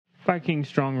Viking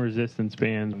Strong Resistance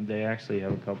Band. They actually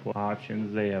have a couple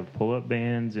options. They have pull-up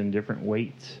bands in different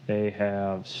weights. They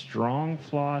have strong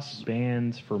floss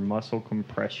bands for muscle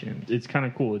compression. It's kind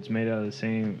of cool. It's made out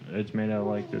of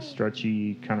like this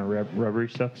stretchy kind of rubbery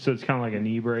stuff. So it's kind of like a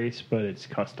knee brace, but it's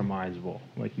customizable.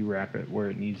 Like you wrap it where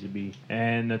it needs to be.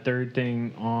 And the third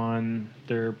thing on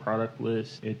their product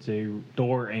list, it's a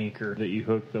door anchor that you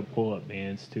hook the pull-up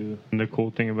bands to. And the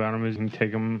cool thing about them is you can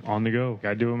take them on the go.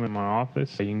 I do them in my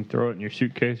office. You can throw it in your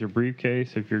suitcase or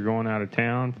briefcase if you're going out of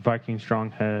town. Viking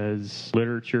Strong has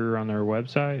literature on their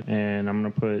website, and I'm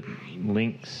going to put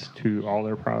links to all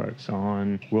their products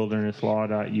on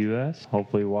wildernesslaw.us.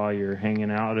 Hopefully while you're hanging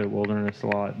out at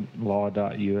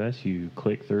wildernesslaw.us, you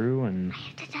click through and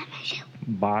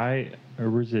buy a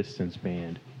resistance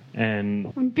band.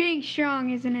 And when being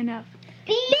strong isn't enough,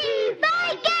 be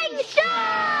Viking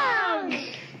strong!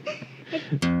 Yes,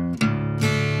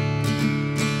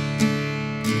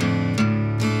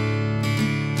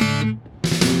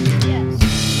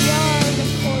 we are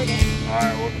recording.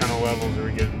 Alright, what kind of levels are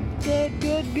we getting?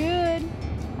 Good.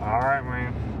 Alright,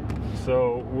 man.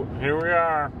 So, here we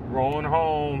are, rolling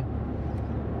home.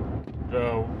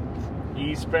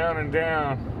 Eastbound and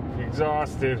down,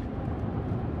 exhausted.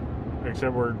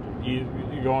 Except we're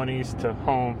going east to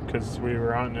home because we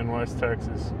were hunting in West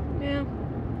Texas. Yeah.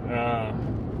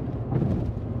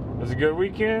 It was a good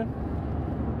weekend.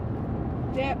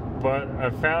 Yep. But I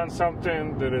found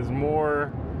something that is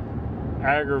more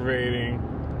aggravating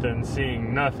than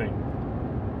seeing nothing.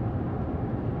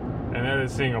 And that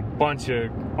is seeing a bunch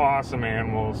of awesome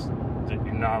animals that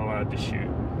you're not allowed to shoot.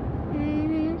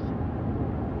 Mm-hmm.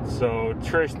 So,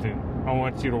 Tristan, I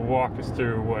want you to walk us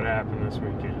through what happened this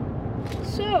weekend.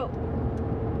 So,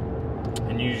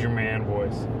 and use your man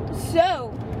voice.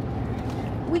 So,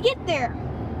 we get there.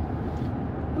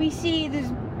 We see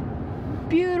this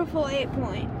beautiful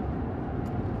 8-point.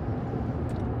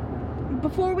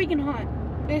 Before we can hunt,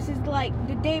 this is like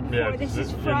the day before. Yeah, this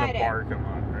is in Friday. the parking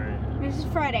lot, right? This is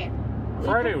Friday.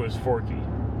 Friday was Forky.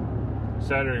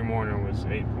 Saturday morning was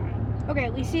 8-point. Okay,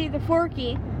 we see the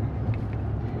Forky.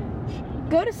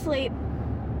 Go to sleep.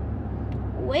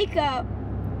 Wake up.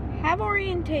 Have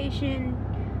orientation,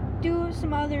 do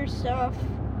some other stuff,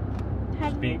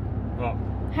 Speak up.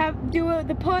 Do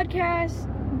the podcast,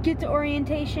 get to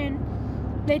orientation.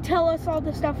 They tell us all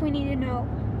the stuff we need to know.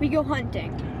 We go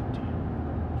hunting.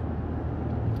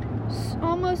 It's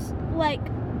almost like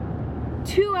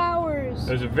 2 hours.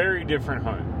 It was a very different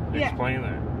hunt. Yeah. Explain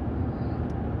that.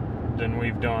 Than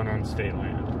we've done on state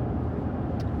land.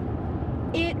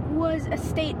 It was a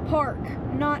state park,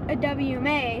 not a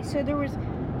WMA, so there was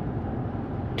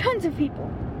tons of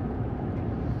people.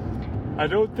 I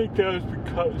don't think that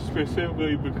was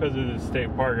specifically because of the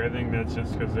state park. I think that's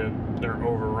just because they're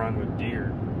overrun with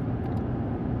deer.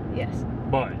 Yes.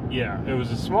 But, yeah, it was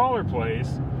a smaller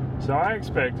place, so I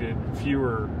expected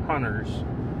fewer hunters,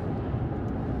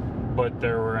 but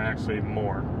there were actually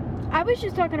more. I was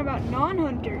just talking about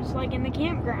non-hunters, like in the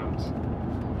campgrounds.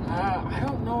 I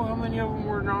don't know how many of them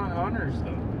were non-hunters,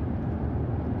 though.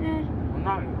 I'm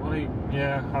not, I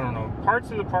don't know. Parts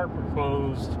of the park were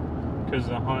closed because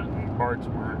the hunt and parts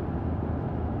weren't.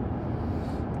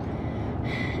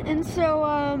 And so,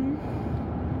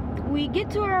 we get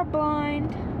to our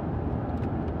blind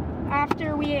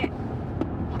after we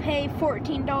pay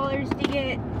 $14 to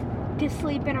get to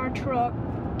sleep in our truck.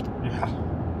 Yeah.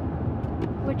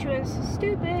 Which was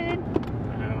stupid.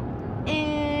 Yeah.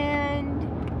 And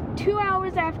 2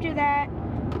 hours after that,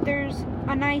 there's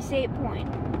a nice 8-point.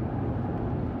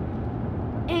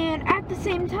 And at the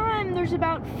same time, there's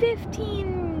about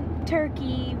 15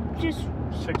 turkey, just...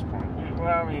 6-point. Well,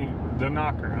 I mean, the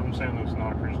knocker. I'm saying those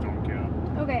knockers don't count.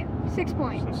 Okay,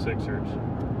 6-point. So Sixers.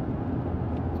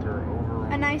 They're over.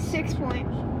 A nice 6-point.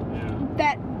 Yeah.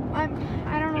 That, I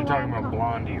don't know You're why talking about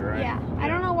Blondie, right? Yeah. I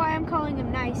don't know why I'm calling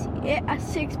him nice. A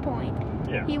 6-point.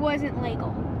 Yeah. He wasn't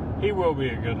legal. He will be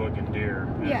a good-looking deer.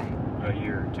 Yeah. A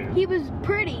year or two. He was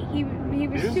pretty. He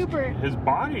was super. His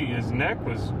body, his neck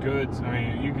was good. I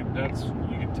mean, you could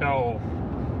tell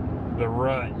the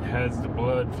rut has the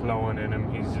blood flowing in him.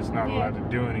 He's just not allowed to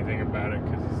do anything about it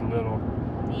because he's a little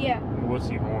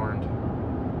wussy horned.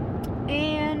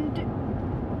 And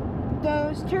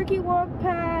those turkey walk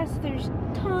past. There's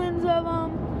tons of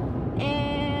them,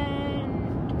 and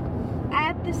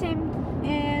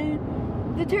and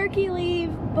the turkey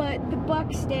leave, but the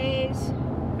buck stays.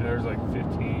 There's like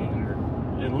 15 or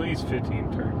at least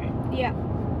 15 turkey. Yeah.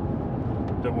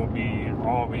 That will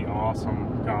all be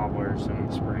awesome gobblers in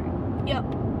the spring. Yep.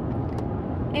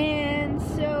 And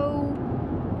so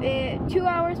 2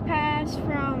 hours pass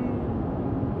from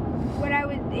what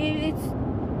it's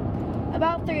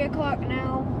about 3 o'clock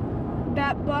now.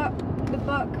 The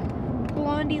buck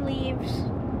Blondie leaves.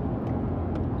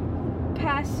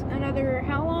 Past another,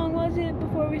 how long was it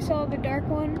before we saw the dark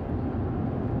one?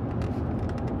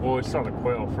 Well, we saw the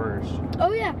quail first.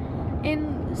 Oh yeah,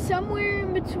 and somewhere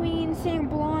in between seeing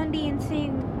Blondie and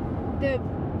seeing the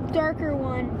darker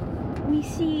one, we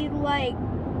see like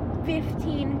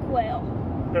 15 quail.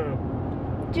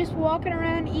 Just walking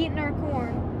around eating our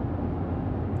corn.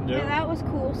 Yep. Yeah, that was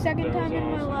cool. Second That time was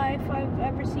in my awesome. life I've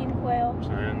ever seen quail.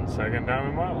 And second time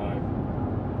in my life.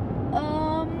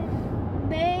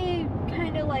 They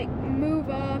kind of like move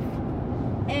off,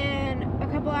 and a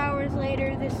couple hours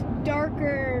later, this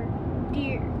darker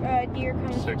deer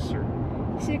comes.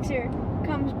 Sixer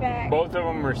comes back. Both of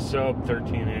them are sub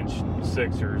 13-inch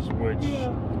sixers, which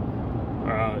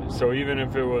Yeah. so even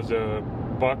if it was a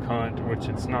buck hunt, which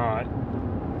it's not,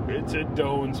 it's a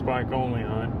doe and spike only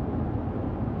hunt.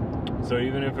 So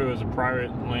even if it was a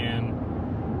private land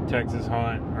Texas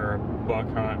hunt or a buck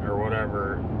hunt or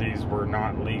whatever, these were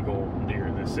not legal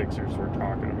deer, the sixers we're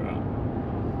talking about.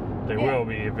 They Yeah. will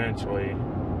be eventually,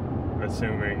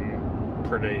 assuming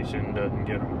predation doesn't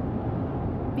get them,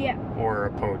 Yeah. or a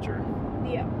poacher,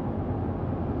 Yeah.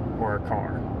 or a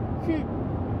car.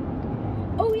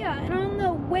 Oh yeah, and on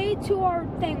the way to our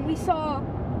thing, we saw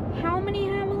how many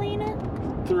javelina?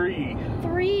 3.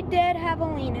 3 dead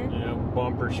javelina. Yeah,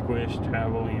 bumper squished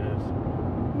javelinas.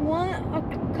 A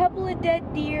couple of dead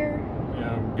deer.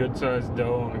 Yeah, good sized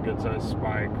doe and a good sized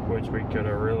spike, which we could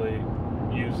have really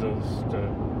used those to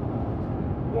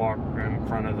walk in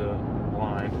front of the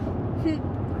blind.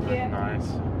 Yeah.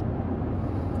 Nice.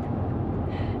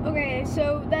 Okay,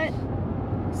 so that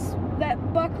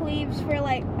buck leaves for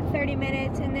like 30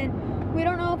 minutes, and then we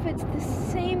don't know if it's the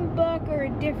same buck or a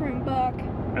different buck.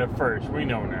 At first, we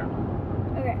know now.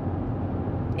 Okay.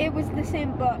 It was the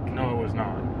same buck. No, it was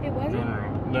not. It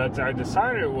wasn't? No. I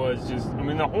decided it was just, I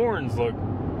mean, the horns look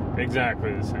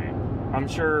exactly the same. I'm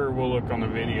sure we'll look on the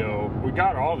video. We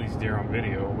got all these deer on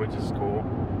video, which is cool.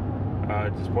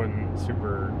 It just wasn't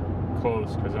super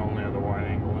close because I only had the wide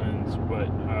angle lens, but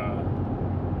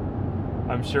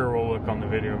I'm sure we'll look on the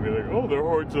video and be like, oh, their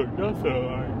horns look nothing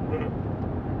alike.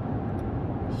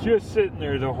 Just sitting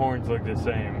there, the horns look the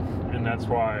same. And that's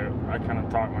why I kind of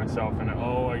talked myself into,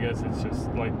 oh, I guess it's just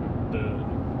like the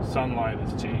sunlight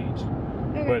has changed.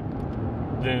 Okay. But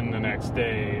then the next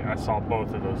day, I saw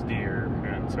both of those deer,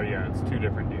 and so yeah, it's 2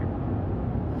 different deer.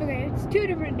 Okay, it's 2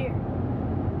 different deer.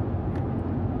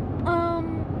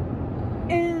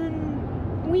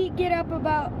 And we get up at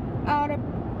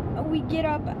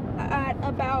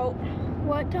about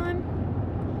what time?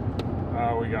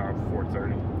 We got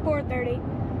 4:30. 4:30.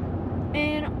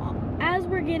 And as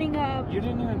we're getting up, You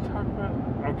didn't even talk about.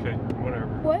 Okay, whatever.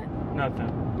 what?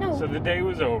 Nothing. No. So the day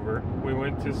was over. We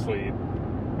went to sleep.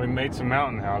 We made some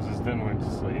mountain houses, then went to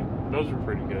sleep. Those were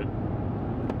pretty good.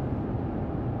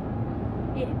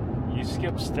 Yeah. You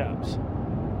skip steps.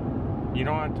 You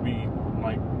don't have to be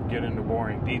like get into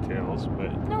boring details,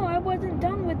 but No, I wasn't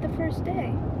done with the first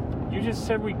day. you just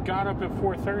said we got up at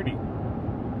 4:30.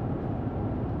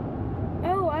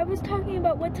 Oh, I was talking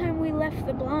about what time we left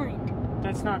the blind.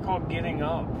 That's not called getting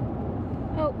up.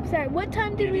 Oh, sorry. What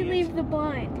time did we Idiot. leave the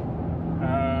blind?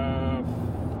 5.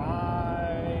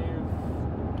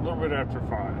 A little bit after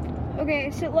 5. Okay,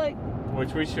 so like,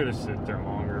 Which we should have sit there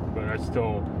longer, but I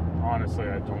still, honestly,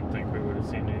 I don't think we would have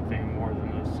seen anything more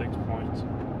than those 6 points.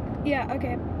 yeah,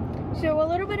 okay. So a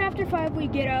little bit after 5, we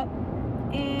get up,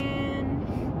 and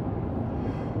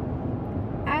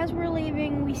as we're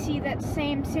leaving, we see that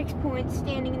same 6 points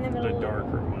standing in the middle. The of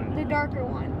darker one. The darker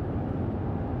one.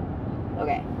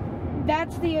 Okay,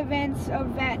 that's the events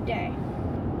of that day.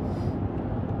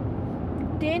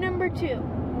 Day number 2,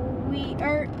 we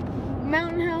are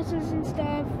mountain houses and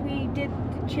stuff. We did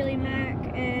the chili mac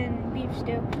and beef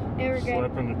stew. They were good.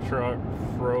 Slept in the truck,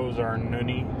 froze our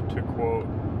noonie, to quote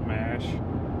MASH.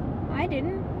 I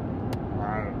didn't.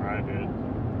 I did.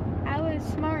 I was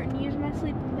smart and used my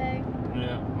sleeping bag.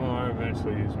 Yeah, well, I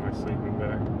eventually used my sleeping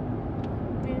bag.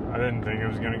 Yeah. I didn't think it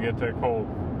was going to get that cold.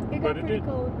 It got But it pretty did.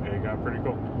 cold. Yeah, it got pretty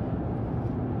cold.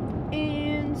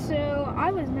 And so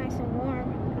I was nice and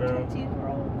warm. Yeah. Tootsies were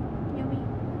all yummy.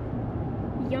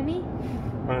 Yummy?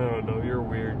 I don't know, you're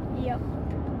weird. Yep.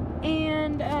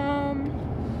 And,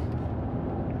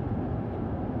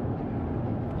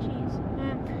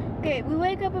 jeez. Okay, we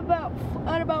wake up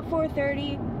at about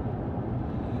 4:30.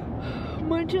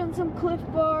 Munch on some Cliff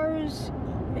Bars.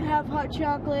 Have hot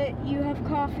chocolate. You have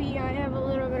coffee. I have a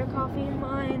little bit of coffee in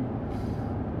mine.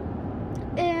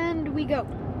 And we go.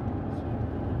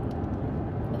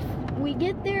 We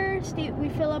get there. We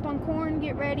fill up on corn.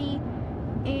 Get ready.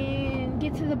 And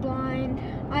get to the blind.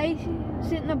 I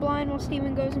sit in the blind while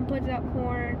Steven goes and puts out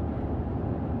corn.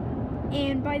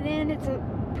 And by then it's a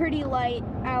pretty light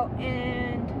out,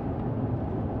 and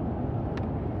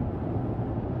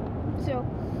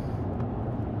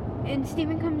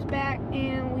Steven comes back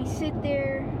and we sit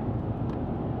there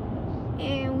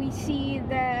and we see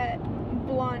that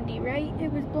Blondie, right?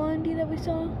 It was Blondie that we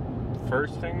saw?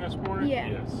 First thing this morning? Yeah.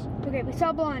 Yes. Okay, we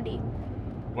saw Blondie.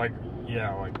 Like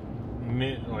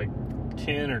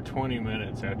 10 or 20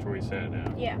 minutes after we sat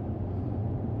down. Yeah.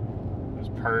 It was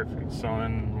perfect.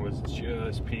 Sun was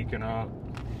just peeking up.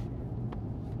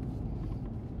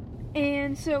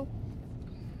 And so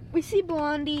we see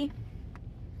Blondie.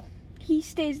 He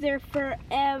stays there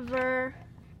forever.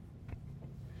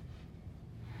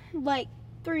 Like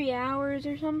 3 hours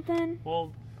or something.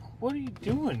 Well, what are you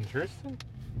doing, Tristan?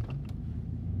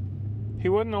 He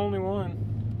wasn't the only one.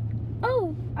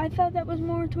 Oh, I thought that was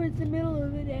more towards the middle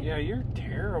of the day. Yeah, you're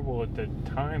terrible at the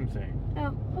time thing.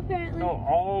 Oh, apparently. No,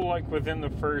 all like within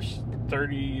the first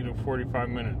 30 to 45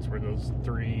 minutes were those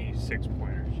 3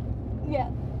 6-pointers. Yeah.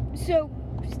 So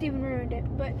Steven ruined it,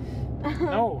 but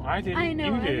No, I didn't. I know.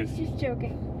 You I did. was just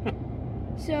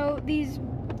joking. So these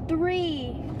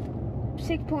 3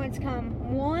 6 points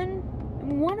come.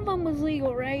 One of them was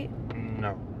legal, right?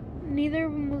 No. Neither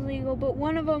of them was legal, but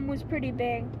one of them was pretty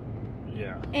big.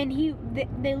 Yeah. And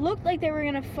they looked like they were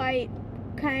gonna fight,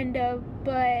 kind of,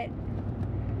 but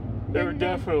They were then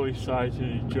definitely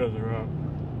sizing each other up.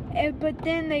 but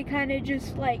then they kind of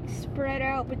just like spread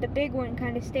out. But the big one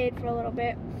kind of stayed for a little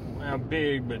bit. Well,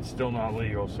 big, but still not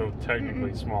legal, so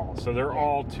technically small. So they're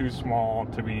all too small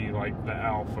to be like the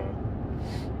alpha.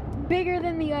 Bigger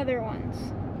than the other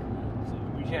ones.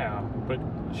 Yeah, but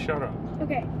shut up.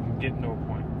 Okay. I'm getting to a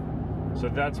point. So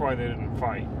that's why they didn't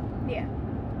fight. Yeah.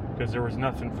 Because there was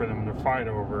nothing for them to fight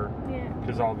over. Yeah.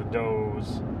 Because all the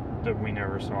does that we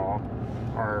never saw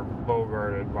are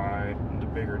bogarted by the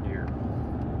bigger deer.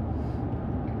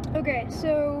 Okay.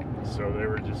 So they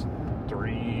were just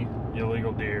 3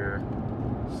 illegal deer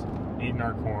eating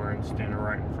our corn, standing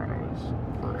right in front of us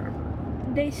forever.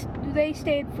 they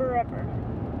stayed forever.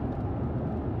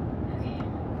 Okay.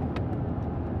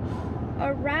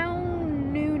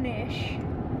 Around noonish,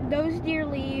 those deer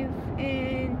leave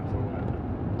and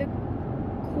the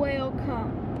quail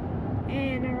come.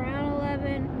 And around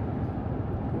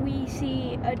 11, we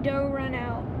see a doe run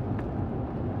out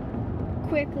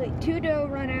quickly. 2 doe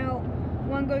run out.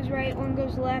 One goes right, one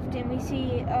goes left, and we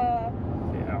see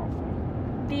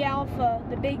the alpha,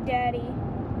 the big daddy,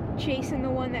 chasing the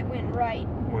one that went right.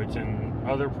 Which in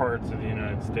other parts of the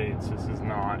United States, this is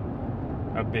not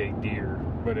a big deer,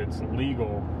 but it's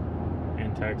legal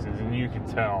in Texas, and you can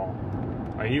tell.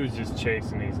 Like, he was just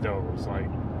chasing these does, like,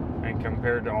 and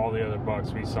compared to all the other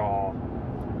bucks we saw,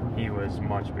 he was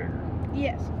much bigger.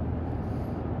 Yes.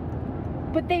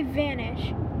 But they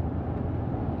vanish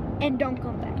and don't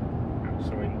come back.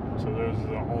 So those are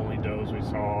the only does we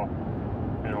saw,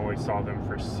 and always saw them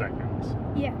for seconds.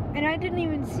 Yeah, and I didn't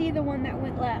even see the one that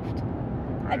went left.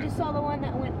 I just saw the one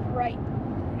that went right.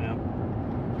 Yeah.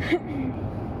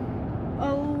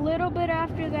 A little bit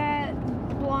after that,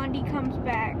 Blondie comes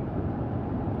back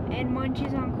and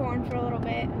munches on corn for a little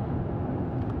bit.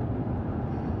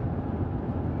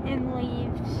 And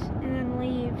leaves. And then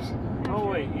leaves.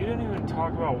 Oh wait, you didn't even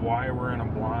talk about why we're in a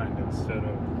blind instead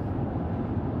of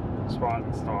spot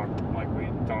and stalk like we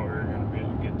thought we were going to be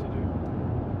able to get to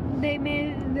do. They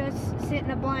made us sit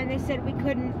in a blind. They said we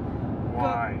couldn't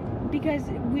Why? go because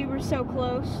we were so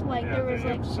close. Like Yeah, there was they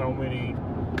like have so many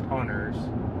hunters.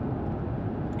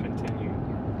 Continue.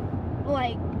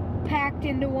 like packed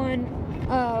into one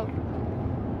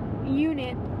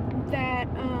unit that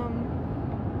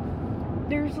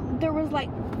there was like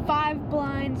 5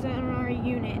 blinds on our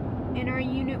unit, and our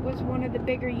unit was one of the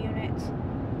bigger units.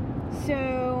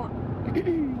 So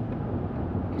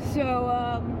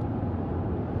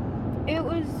it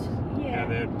was Yeah,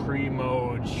 they had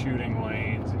pre-mowed shooting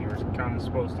lanes, and you were kind of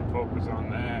supposed to focus on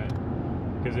that,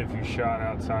 because if you shot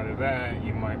outside of that,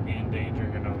 you might be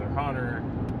endangering another hunter.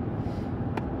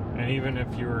 And even if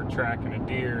you were tracking a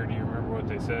deer, do you remember what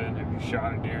they said? If you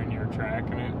shot a deer and you were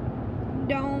tracking it,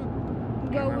 don't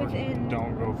go within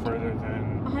don't go further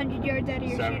than 100 yards out of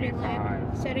your shooting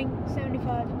lane.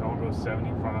 75. Don't go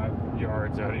 75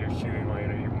 yards out of your shooting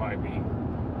lane, or you might be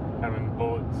having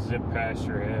bullets zip past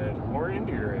your head or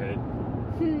into your head.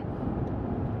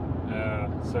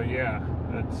 So yeah,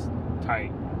 that's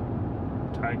tight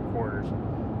quarters.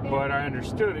 But I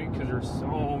understood it because there's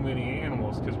so many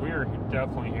animals, because we were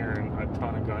definitely hearing a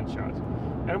ton of gunshots.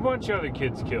 And a bunch of other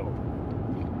kids killed.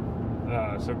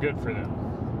 So good for them.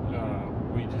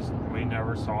 we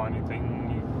never saw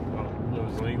anything that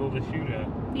was legal to shoot at.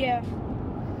 Yeah.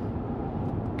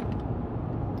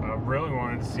 I really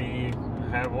wanted to see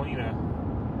javelina.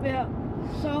 Yeah.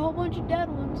 So a whole bunch of dead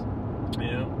ones.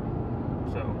 Yeah.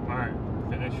 So, alright,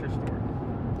 finish your story.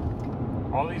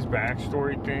 All these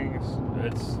backstory things,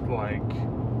 it's like,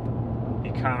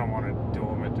 you kind of want to do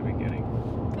them at the beginning.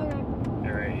 Okay.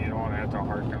 Alright, you don't want to have to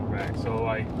harken back. So,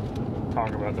 like,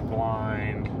 talk about the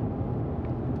blind,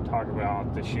 talk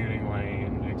about the shooting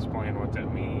lane, explain what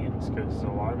that means, because a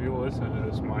lot of people listening to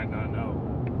this might not know.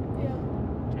 Yeah.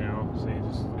 You know, so you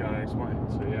just gotta explain.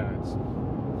 So yeah,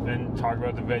 then talk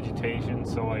about the vegetation.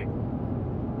 So like,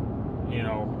 you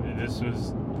know, this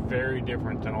was very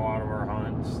different than a lot of our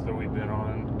hunts that we've been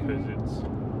on, because it's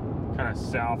kind of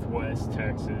southwest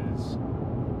Texas,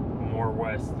 more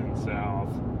west than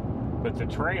south. But the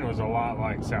terrain was a lot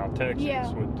like South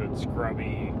Texas, with the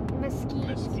scrubby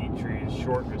mesquite trees,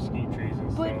 short mesquite trees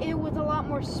and stuff. But it was a lot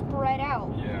more spread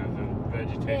out. Yeah, the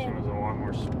vegetation was a lot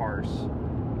more sparse.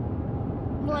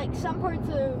 Like some parts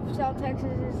of South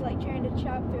Texas is like trying to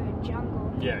chop through a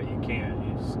jungle. Yeah, you can't.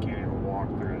 You just can't even walk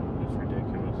through it. It's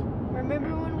ridiculous.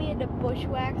 Remember when we had to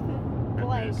bushwhack for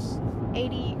like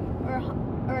 80 or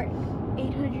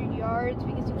 800 yards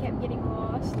because we kept getting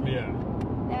lost? Yeah.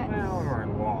 Well, we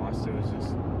weren't lost. It was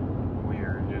just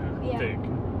weird. Yeah. Thick.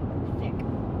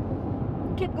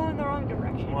 Kept going the wrong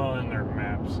direction. Well, and their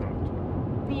map sucked.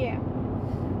 Yeah.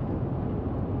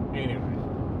 Anyway.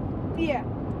 Yeah.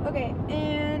 Okay,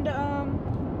 and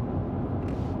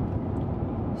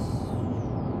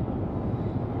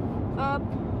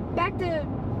back to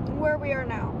where we are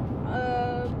now.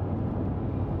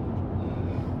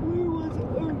 Where was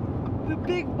it? The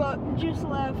big buck just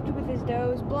left with his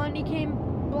does. Blondie came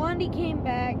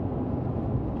back,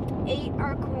 ate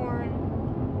our corn,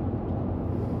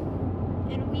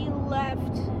 and we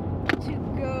left to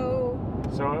go.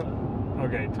 So,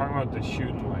 okay, talking about the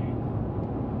shooting lane.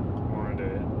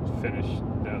 Finish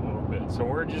that little bit. So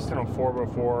we're just in a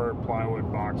 4x4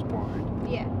 plywood box blind.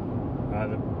 Yeah. That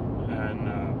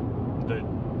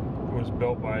was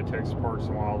built by Texas Parks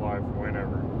and Wildlife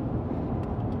whenever.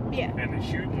 Yeah. And the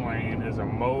shooting lane is a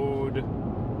mowed,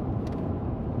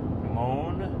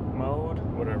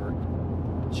 whatever,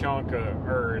 chunk of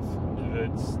earth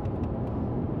that's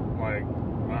like,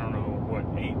 I don't know, what,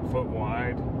 8 foot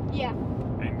wide? Yeah.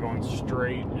 And going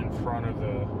straight in front of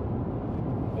the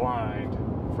blind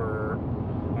for,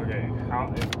 okay,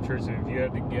 Tristan, if you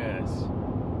had to guess,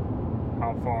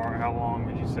 how long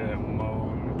would you say that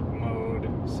mowed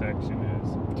section is?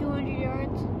 200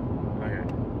 yards. Okay,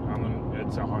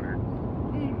 it's 100.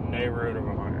 Neighborhood of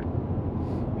 100.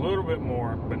 A little bit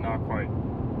more, but not quite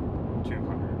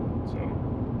 200. So,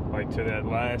 like, to that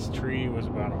last tree was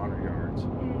about 100 yards.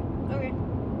 Okay.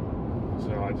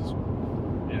 So I just,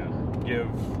 give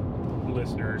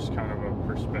listeners kind of a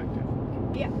perspective.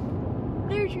 Yeah.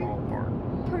 There's your Ballpark.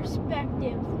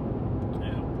 perspective.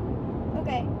 Yeah.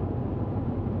 Okay.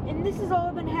 And this has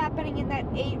all been happening in that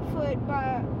 8 foot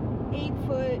by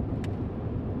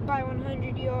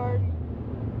 100 yard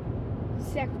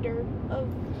sector of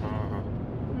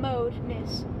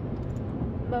modeness.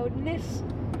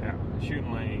 Yeah.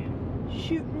 Shooting lane.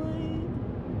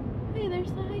 Hey,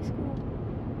 there's the high school.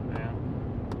 Yeah.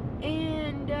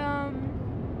 And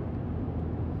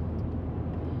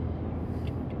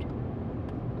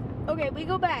okay, we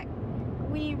go back.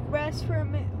 We rest for a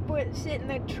minute, but sit in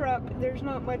the truck. There's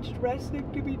not much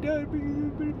resting to be done because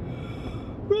we've been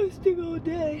resting all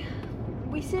day.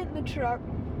 We sit in the truck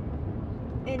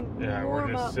and we're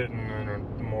just up. sitting in a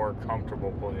more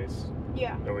comfortable place.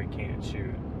 Yeah. That we can't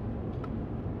shoot.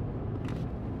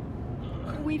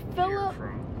 We fill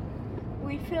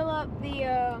up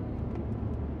the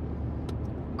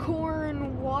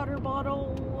corn water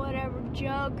bottle, whatever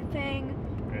jug thing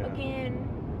again.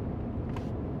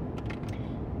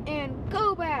 And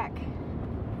go back,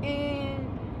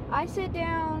 and I sit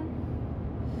down,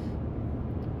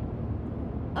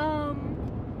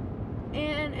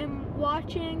 and am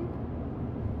watching,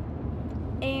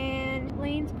 and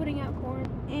Lane's putting out corn,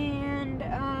 and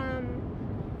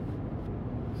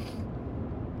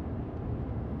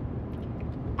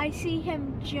I see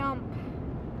him jump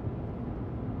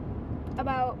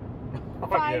about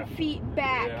 5 feet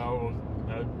back. Yeah,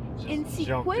 and see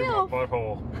jumped quail, through my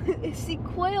butthole. see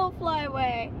quail fly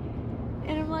away,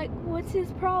 and I'm like, what's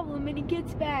his problem? And he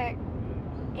gets back,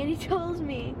 and he tells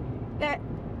me that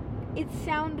it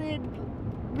sounded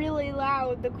really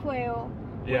loud, the quail.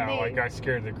 Yeah, like I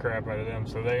scared the crap out of them,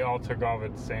 so they all took off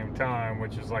at the same time,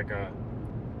 which was like I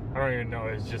don't even know,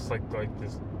 it's just like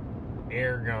this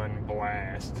air gun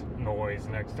blast noise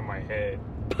next to my head.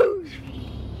 Poof.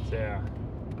 Yeah.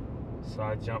 So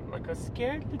I jumped like a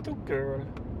scared little girl.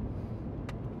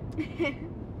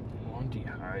 I'm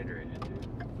dehydrated, dude.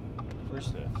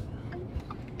 Where's the...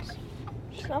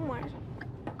 Somewhere.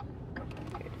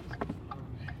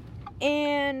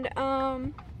 And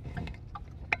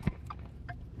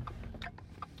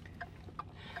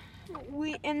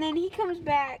and then he comes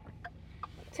back,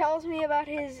 tells me about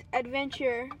his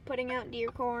adventure putting out deer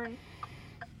corn,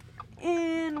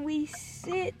 and we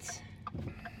sit,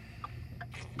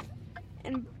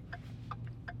 and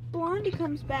Blondie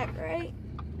comes back, right?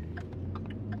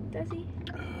 Does he?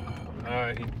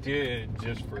 He did,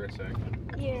 just for a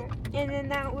second. Yeah, and then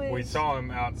that was... We saw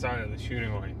him outside of the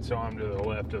shooting lane. Saw him to the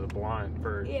left of the blind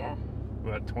for Yeah,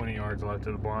 about 20 yards left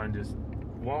of the blind, just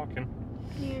walking.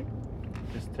 yeah.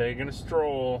 Just taking a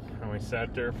stroll, and we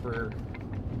sat there for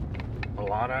a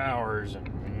lot of hours,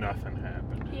 and nothing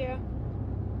happened. Yeah.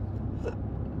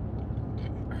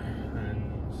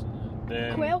 And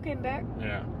then Quail came back.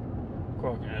 yeah,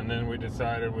 and then we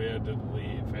decided we had to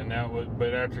leave, and that was.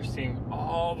 But after seeing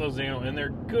all those animals, and they're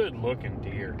good-looking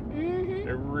deer. Mm-hmm.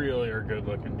 They really are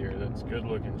good-looking deer. That's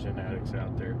good-looking genetics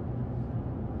out there.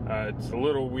 It's a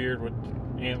little weird with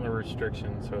antler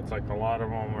restrictions, so it's like a lot of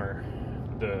them are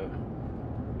the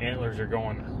antlers are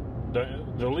going.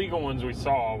 The legal ones we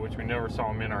saw, which we never saw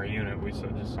them in our unit, we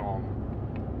just saw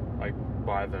them like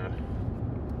by the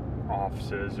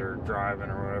offices or driving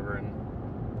or whatever,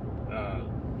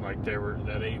 and like they were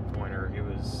that 8-pointer. He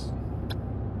was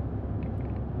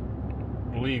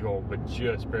legal, but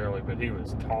just barely. But he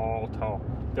was tall.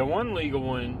 The one legal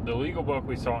one, the legal buck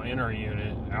we saw in our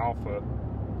unit, Alpha.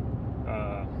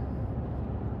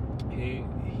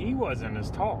 He wasn't as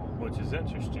tall, which is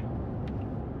interesting.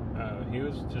 He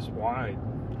was just wide,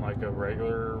 like a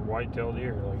regular white-tailed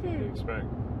deer, like you'd expect.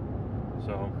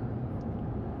 So,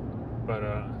 but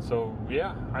so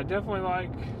yeah, I definitely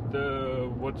like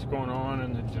what's going on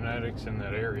in the genetics in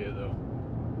that area, though.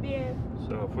 Yeah.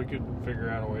 So if we could figure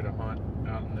out a way to hunt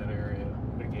out in that area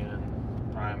again,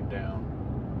 I'm down.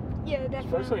 Yeah,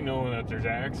 definitely. Especially knowing that there's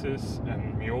axis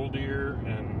and mule deer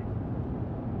and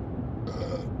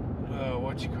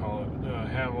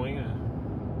javelina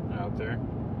out there.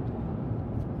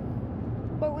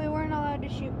 But we weren't allowed to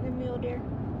shoot the mule deer.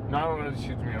 Not allowed to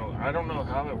shoot the mule. I don't know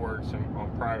how that works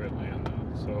on private land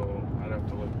though, so I'd have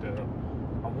to look that up.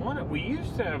 We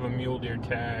used to have a mule deer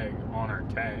tag on our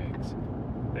tags.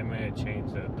 They may have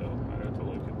changed that though. I'd have to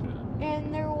look at that.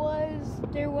 And there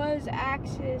was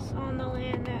axis on the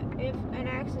land that if an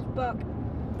axis buck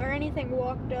or anything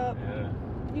walked up, Yeah.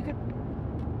 you could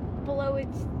blow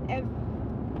its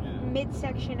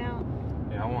midsection out.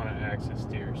 Yeah, I want an axis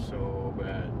deer so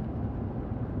bad.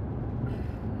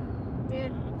 Yeah.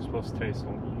 It's supposed to taste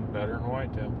better than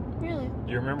whitetail. Really?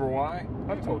 Do you remember why?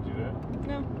 I've told you that.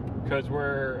 No. Because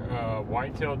where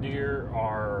white-tailed deer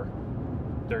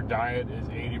their diet is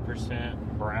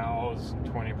 80% browse,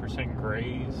 20%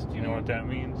 graze. Do you know what that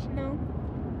means? No.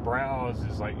 Browse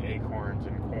is like acorns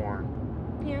and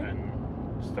corn Yeah.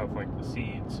 and stuff like the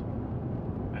seeds.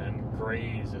 And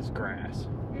graze is grass.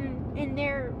 And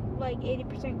they're like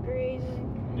 80% graze.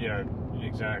 Yeah,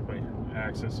 exactly.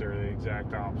 Axis are the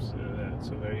exact opposite of that.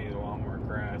 So they eat a lot more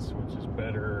grass, which is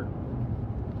better,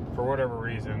 for whatever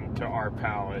reason, to our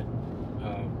palate.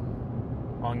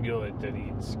 Ungulate that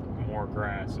eats more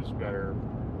grass is better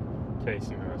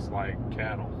tasting to us, like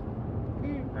cattle,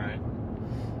 right?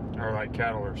 Or like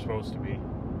cattle are supposed to be,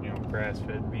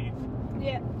 grass-fed beef.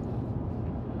 Yeah.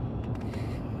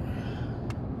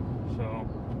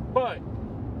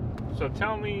 So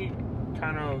tell me,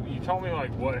 you told me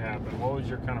like what happened. What was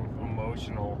your kind of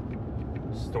emotional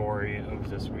story of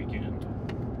this weekend?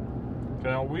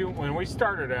 Now, when we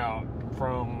started out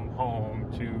from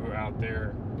home to out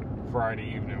there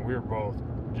Friday evening, we were both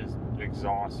just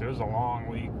exhausted. It was a long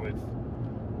week with,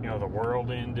 the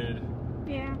world ended.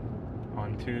 Yeah.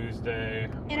 On Tuesday.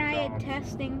 And I had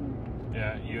testing.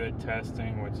 Yeah, you had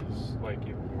testing, which is like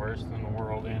even worse than the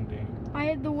world ending. I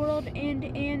had the world end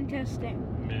and testing.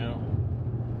 Yeah.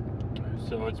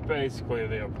 So it's basically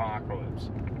the apocalypse,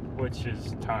 which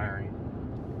is tiring.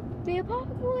 The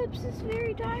apocalypse is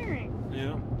very tiring.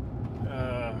 Yeah.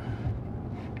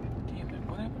 Damn it,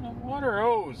 what happened to water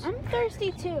hose? I'm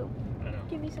thirsty too. I know.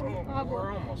 Give me some Oh, water.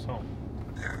 we're almost home.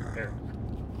 There.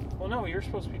 Well, no, you're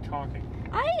supposed to be talking.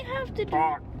 I have to do.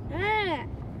 Talk.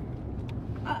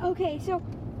 Okay, so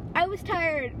I was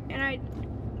tired and I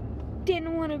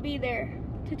didn't want to be there,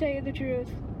 to tell you the truth.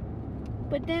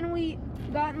 But then we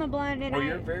got in the blind and Well,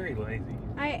 you're very lazy.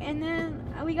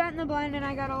 we got in the blind and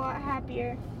I got a lot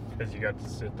happier. Because you got to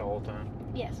sit the whole time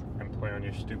Yes. and play on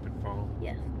your stupid phone.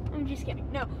 Yes. I'm just kidding.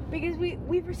 No, because we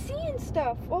were seeing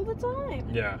stuff all the time.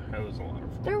 Yeah, that was a lot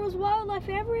of fun. There was wildlife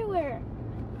everywhere.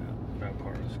 Yeah, that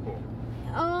part was cool.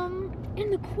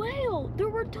 And the quail. There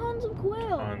were tons of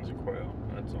quail. Tons of quail.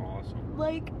 That's awesome.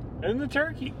 Like, and the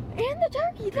turkey. and the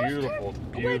turkey. Those Beautiful,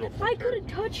 beautiful. Like, I could have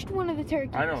touched one of the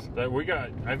turkeys. I know that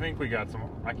I think we got some.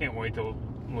 I can't wait to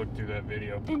look through that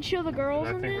video. And show the girls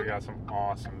I in think we there. got some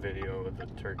awesome video of the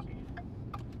turkey.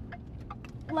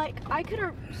 Like, I could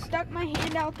have stuck my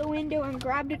hand out the window and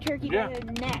grabbed a turkey by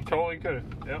the neck. Totally could have.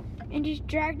 Yep. And just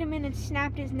dragged him in and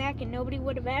snapped his neck, and nobody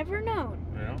would have ever known.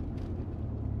 Yeah.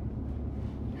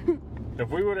 If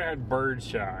we would have had bird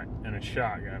shot and a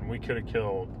shotgun, we could have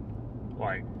killed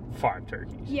like 5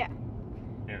 turkeys. Yeah.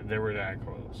 Yeah, they were that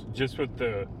close. Just with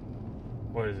the,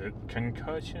 what is it,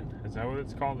 concussion? Is that what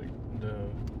it's called? The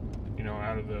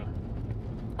out of the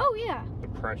Oh, yeah. the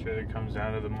pressure that comes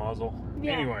out of the muzzle.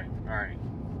 Yeah. Anyway, all right.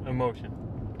 Emotion.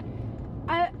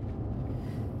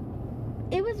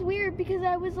 It was weird because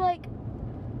I was like,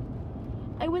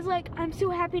 I'm so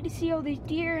happy to see all these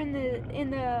deer in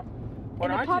the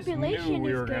But I just population knew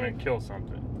we is were gonna good. kill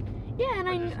something. Yeah,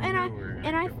 and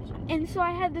And so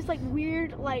I had this like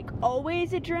weird, like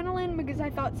always adrenaline because I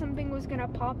thought something was gonna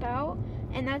pop out,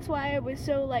 and that's why I was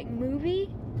so like movie.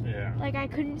 Yeah. Like I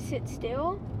couldn't sit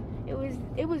still. It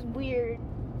was weird.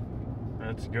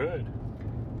 That's good.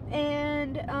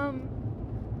 And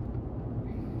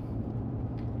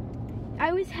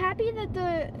I was happy that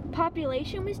the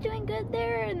population was doing good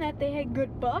there and that they had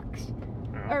good bucks.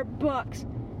 Yeah. Or bucks.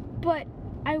 But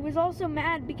I was also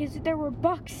mad because there were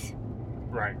bucks.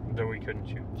 Right, that we couldn't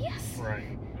shoot. Yes.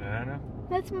 Right. I know.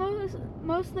 That's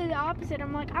mostly the opposite.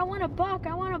 I'm like, I want a buck.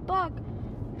 I want a buck.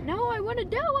 No, I want a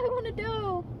doe. I want a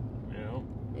doe. Yeah.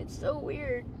 It's so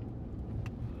weird.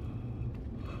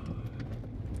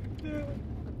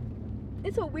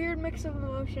 It's a weird mix of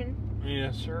emotion.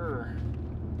 Yes, sir.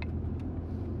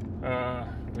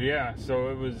 Yeah, so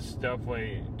it was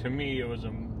definitely, to me, it was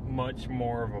a much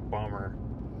more of a bummer,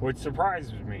 which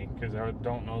surprises me, because I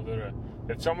don't know that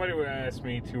if somebody would ask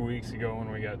me 2 weeks ago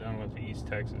when we got done with the East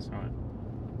Texas hunt,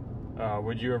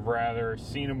 would you have rather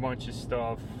seen a bunch of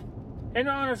stuff? And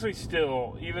honestly,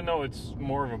 still, even though it's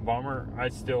more of a bummer, I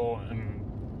still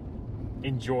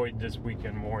enjoyed this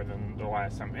weekend more than the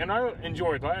last time. And I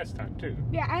enjoyed last time, too.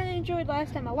 Yeah, I enjoyed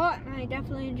last time a lot, and I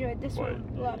definitely enjoyed this one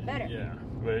a lot better. Yeah,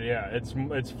 but yeah,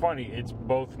 it's funny. It's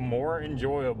both more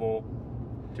enjoyable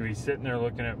to be sitting there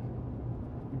looking at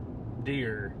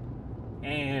deer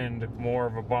and more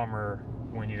of a bummer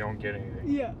when you don't get anything.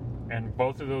 Yeah. And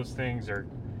both of those things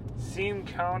seem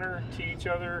counter to each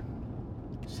other,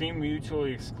 seem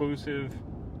mutually exclusive,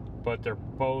 but they're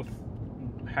both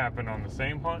happen on the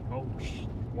same hunt. Oh,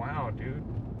 wow, dude.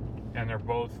 And they're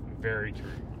both very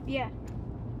true. Yeah.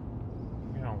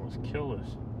 You almost killed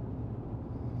us.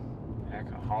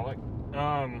 Alcoholic.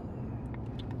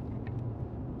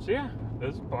 So yeah, it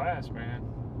was a blast, man.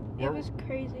 It was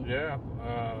crazy. Yeah.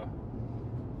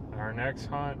 Our next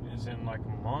hunt is in like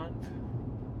a month.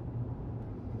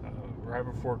 Right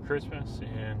before Christmas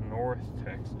in North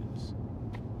Texas.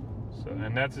 So,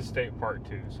 and that's a state park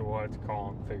too, so we'll have to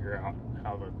call and figure out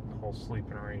how the whole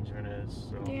sleeping arrangement is.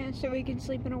 So. Yeah, so we can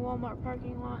sleep in a Walmart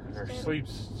parking lot Or instead. sleep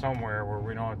somewhere where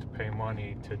we don't have to pay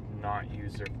money to not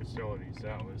use their facilities.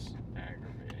 That was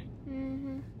aggravating.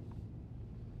 Mm-hmm.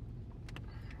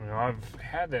 You know, I've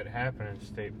had that happen in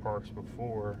state parks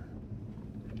before.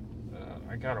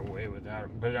 I got away with that,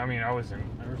 but I mean, there was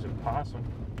a possum.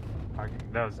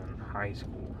 That was in high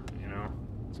school, you know.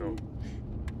 So,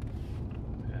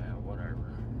 yeah,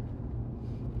 whatever.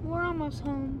 We're almost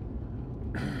home.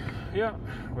 Yeah,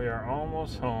 we are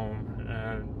almost home,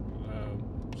 and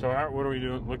so what are we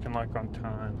doing? Looking like on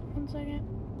time? 1 second.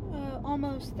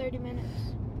 Almost 30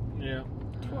 minutes. Yeah.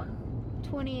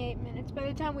 28 minutes. By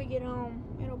the time we get home,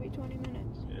 it'll be 20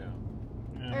 minutes. Yeah.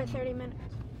 Or 30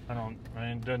 minutes. I don't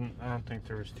think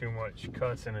there was too much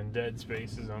cussing and dead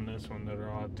spaces on this one that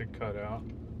I'll have to cut out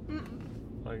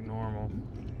like normal.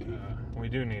 We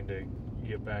do need to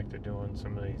get back to doing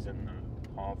some of these in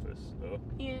the office though.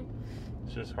 Yeah.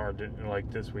 It's just hard to, like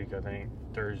this week I think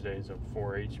Thursday's a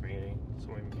 4-H meeting,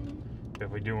 so if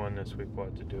we do one this week we'll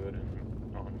have to do it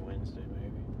on Wednesday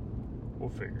maybe. We'll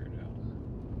figure it out.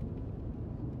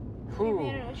 Maybe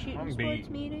at a shooting I'm sports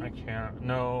beat. meeting? I can't.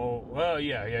 No. Well,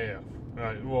 yeah.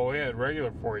 Well, we had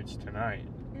regular 4-H tonight.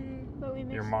 But we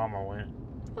missed. Your mama went.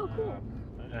 Oh, cool.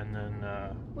 And then,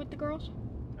 With the girls?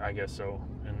 I guess so.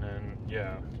 And then,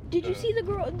 yeah. Did you see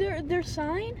their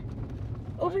sign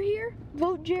over here?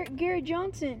 Vote Garrett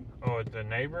Johnson. Oh, the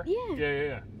neighbor? Yeah.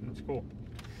 Yeah. That's cool.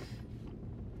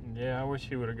 Yeah, I wish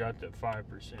he would have got that 5%,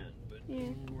 but Yeah.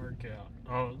 Work out.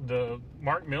 Oh, the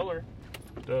Mark Miller,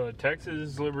 the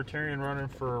Texas Libertarian running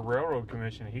for Railroad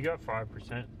Commission, he got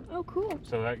 5%. Oh, cool.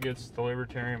 So that gets the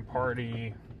Libertarian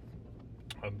Party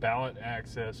a ballot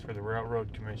access for the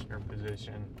Railroad Commissioner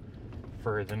position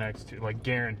for the next two, like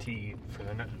guaranteed for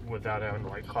the without having to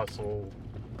like hustle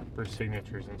for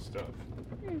signatures and stuff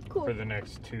Cool. for the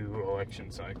next 2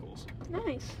 election cycles.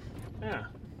 Nice. Yeah.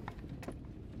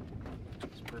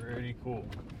 It's pretty cool.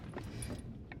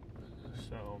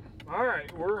 So,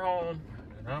 alright, we're home,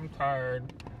 and I'm tired,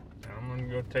 and I'm gonna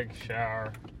go take a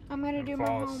shower. I'm gonna And do my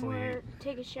fall asleep. homework,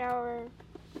 take a shower,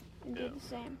 and Yeah. do the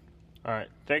same. Alright,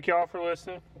 thank y'all for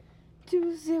listening.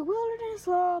 To the Wilderness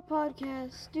Law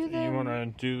Podcast. Do the. You wanna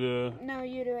do the, No,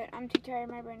 you do it. I'm too tired.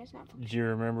 My brain is not. do you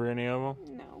remember any of them?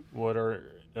 No. What our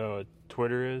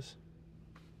Twitter is?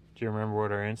 Do you remember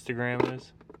what our Instagram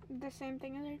is? The same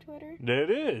thing as our Twitter. It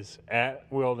is at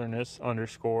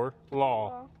wilderness_law.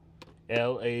 Law.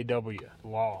 LAW.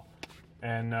 Law.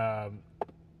 And,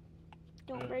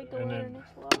 Don't break the and then-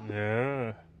 Wilderness Law.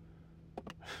 yeah.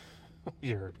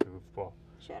 You're a goofball.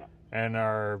 Shut up. And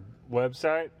our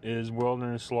website is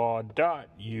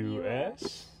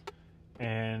wildernesslaw.us.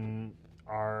 And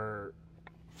our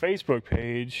Facebook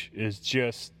page is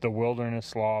just the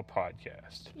Wilderness Law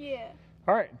Podcast. Yeah.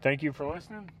 All right. Thank you for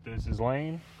listening. This is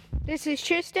Lane. This is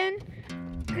Tristan.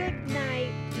 Good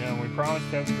night. Yeah, we promise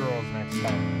to have girls next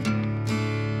time.